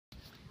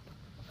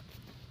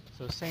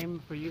So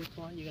same for you,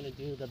 Tuan. You're gonna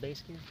do the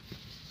base here.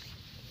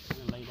 You're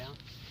gonna lay down.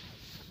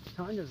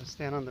 Tanya's gonna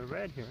stand on the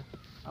red here.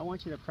 I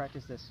want you to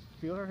practice this.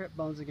 Feel her hip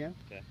bones again.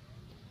 Okay.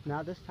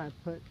 Now this time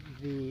put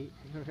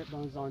her hip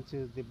bones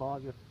onto the ball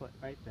of your foot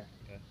right there.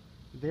 Okay.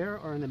 There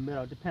or in the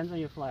middle, depends on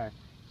your flyer.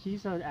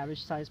 She's an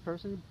average size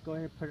person, go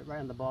ahead and put it right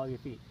on the ball of your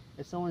feet.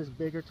 If someone is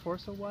bigger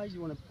torso wise,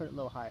 you want to put it a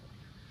little higher.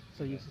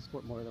 So you can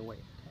support more of the weight.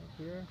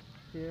 Okay. Here,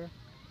 here.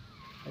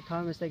 A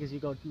common mistake is you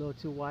go a little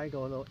too wide,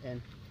 go a little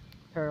in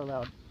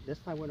parallel. This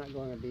time we're not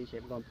going in V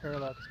shape, we're going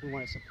parallel because we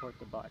want to support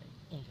the body.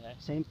 Okay.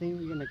 Same thing,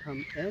 you're going to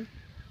come in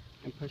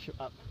and push her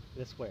up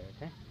this way,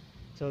 okay?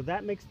 So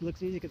that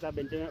looks easy because I've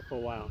been doing it for a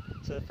while.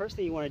 So the first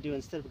thing you want to do,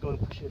 instead of going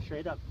pushing her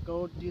straight up,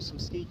 go do some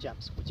ski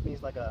jumps, which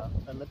means like a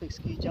Olympic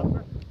ski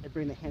jumper. And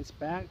bring the hands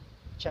back,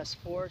 chest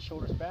forward,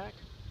 shoulders back.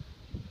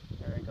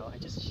 There we go. And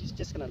she's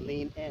just going to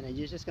lean in, and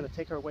you're just going to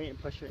take her weight and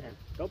push her in.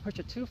 Don't push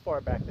her too far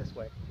back this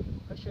way.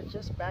 Push her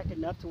just back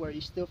enough to where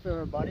you still feel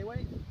her body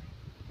weight,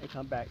 and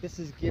come back. This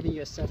is giving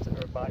you a sense of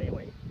her body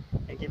weight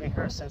and giving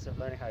her a sense of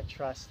learning how to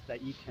trust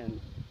that you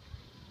can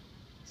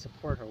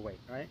support her weight,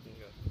 right?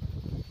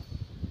 Okay.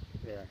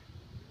 There.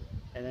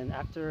 And then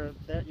after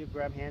that, you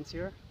grab hands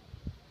here.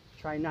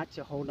 Try not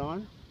to hold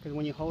on, because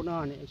when you hold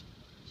on,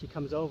 she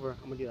comes over.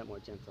 I'm gonna do that more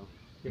gentle.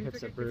 Your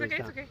hips are bruised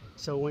down. Okay.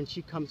 So when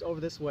she comes over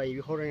this way,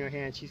 you're holding her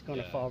hand, she's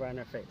gonna fall right on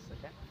her face,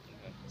 okay?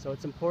 Okay. So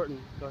it's important.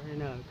 Go ahead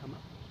and come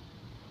up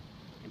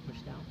and push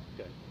down.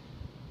 Good.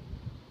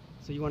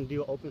 So you want to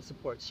do open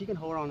support. She can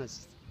hold on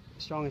as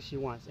strong as she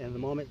wants, and the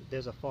moment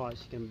there's a fall,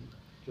 she can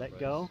let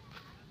go.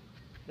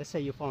 Let's say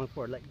you're falling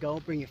forward. Let go,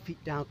 bring your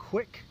feet down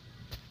quick,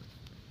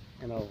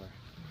 and over.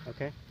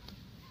 Okay?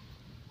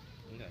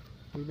 Okay.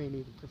 You may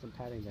need to put some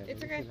padding there.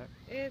 It's okay.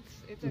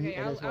 It's okay.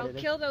 I'll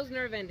kill those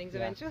nerve endings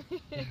eventually.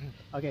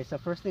 Okay, so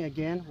first thing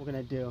again, we're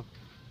gonna do.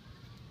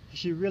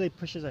 She really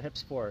pushes her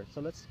hips forward.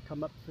 So let's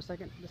come up for a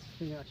second. Let's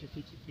figure out your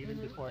feet even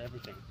before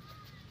everything.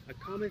 A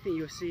common thing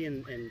you'll see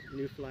in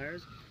new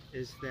flyers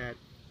is that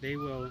they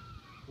will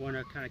want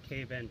to kind of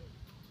cave in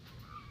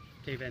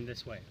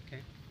this way.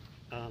 Okay.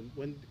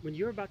 When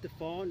you're about to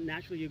fall,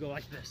 naturally you go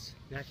like this.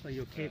 Naturally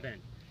you'll cave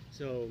in.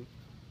 So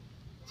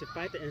to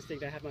fight the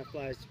instinct, I have my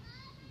flyers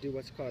do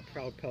what's called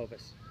proud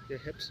pelvis. Your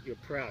hips, you're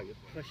proud, you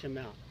push them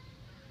out.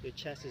 Your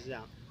chest is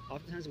out.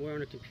 Oftentimes when we're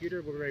on a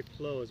computer, we're very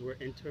closed. We're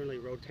internally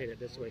rotated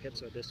this way,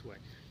 hips are this way.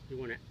 You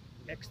want to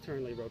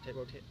externally rotate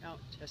out,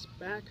 chest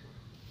back,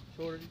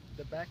 shoulder,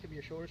 the back of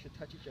your shoulders should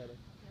touch each other.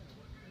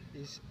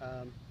 These,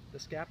 the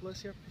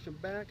scapulas here, push them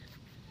back,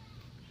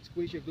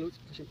 squeeze your glutes,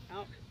 push them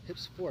out,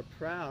 hips forward,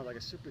 proud like a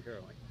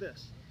superhero, like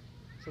this.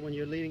 So when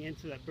you're leaning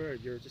into that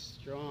bird, you're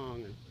just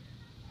strong and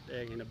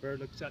big, and the bird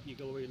looks up, you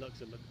go where he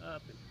looks, and look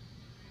up, and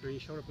bring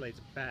your shoulder blades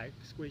back,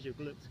 squeeze your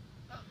glutes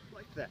up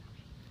like that.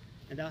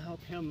 And that'll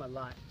help him a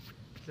lot.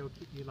 So it'll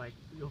keep you like,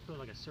 you'll feel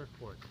like a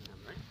surfboard to him,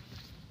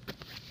 right?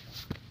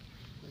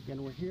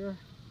 Again, we're here,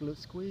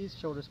 glute squeeze,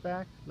 shoulders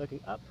back, looking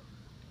up.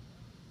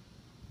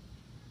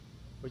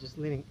 We're just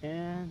leaning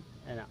in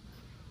and out.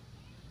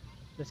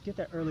 Let's get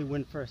that early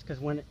win first,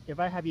 because if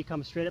I have you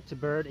come straight up to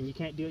bird and you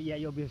can't do it yet,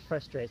 you'll be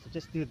frustrated. So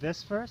just do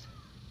this first,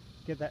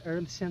 get that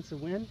early sense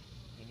of win,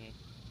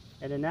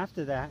 and then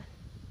after that,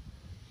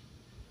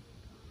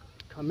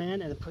 come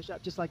in and push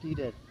up just like you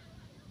did,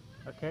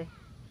 okay?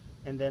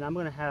 And then I'm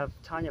gonna have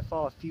Tanya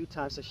fall a few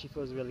times so she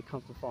feels really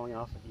comfortable falling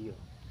off of you,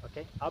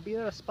 okay? I'll be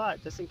at a spot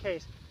just in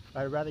case,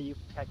 but I'd rather you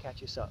catch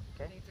yourself,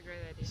 okay? I think it's a great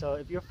idea. So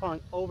if you're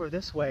falling over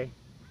this way,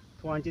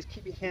 Tuan, just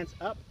keep your hands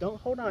up. Don't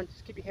hold on,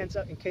 just keep your hands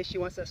up in case she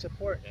wants that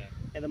support. Yeah.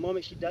 And the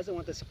moment she doesn't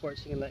want the support,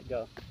 she can let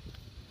go.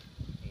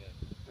 Yeah.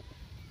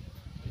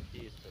 The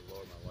key is to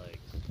lower my legs.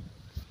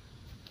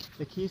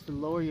 The key is to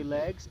lower your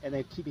legs and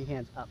then keep your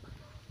hands up.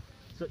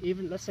 So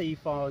even, let's say you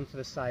fall into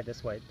the side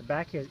this way. The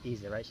back here is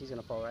easy, right? She's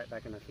gonna fall right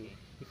back on her feet.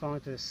 You fall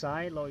into the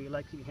side, lower your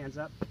leg, keep your hands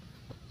up.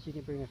 She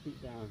can bring her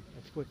feet down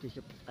as quick as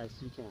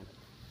you can.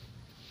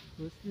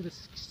 Let's do the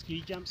ski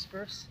jumps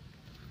first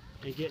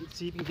and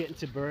see if you can get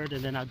into bird,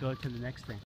 and then I'll go to the next thing.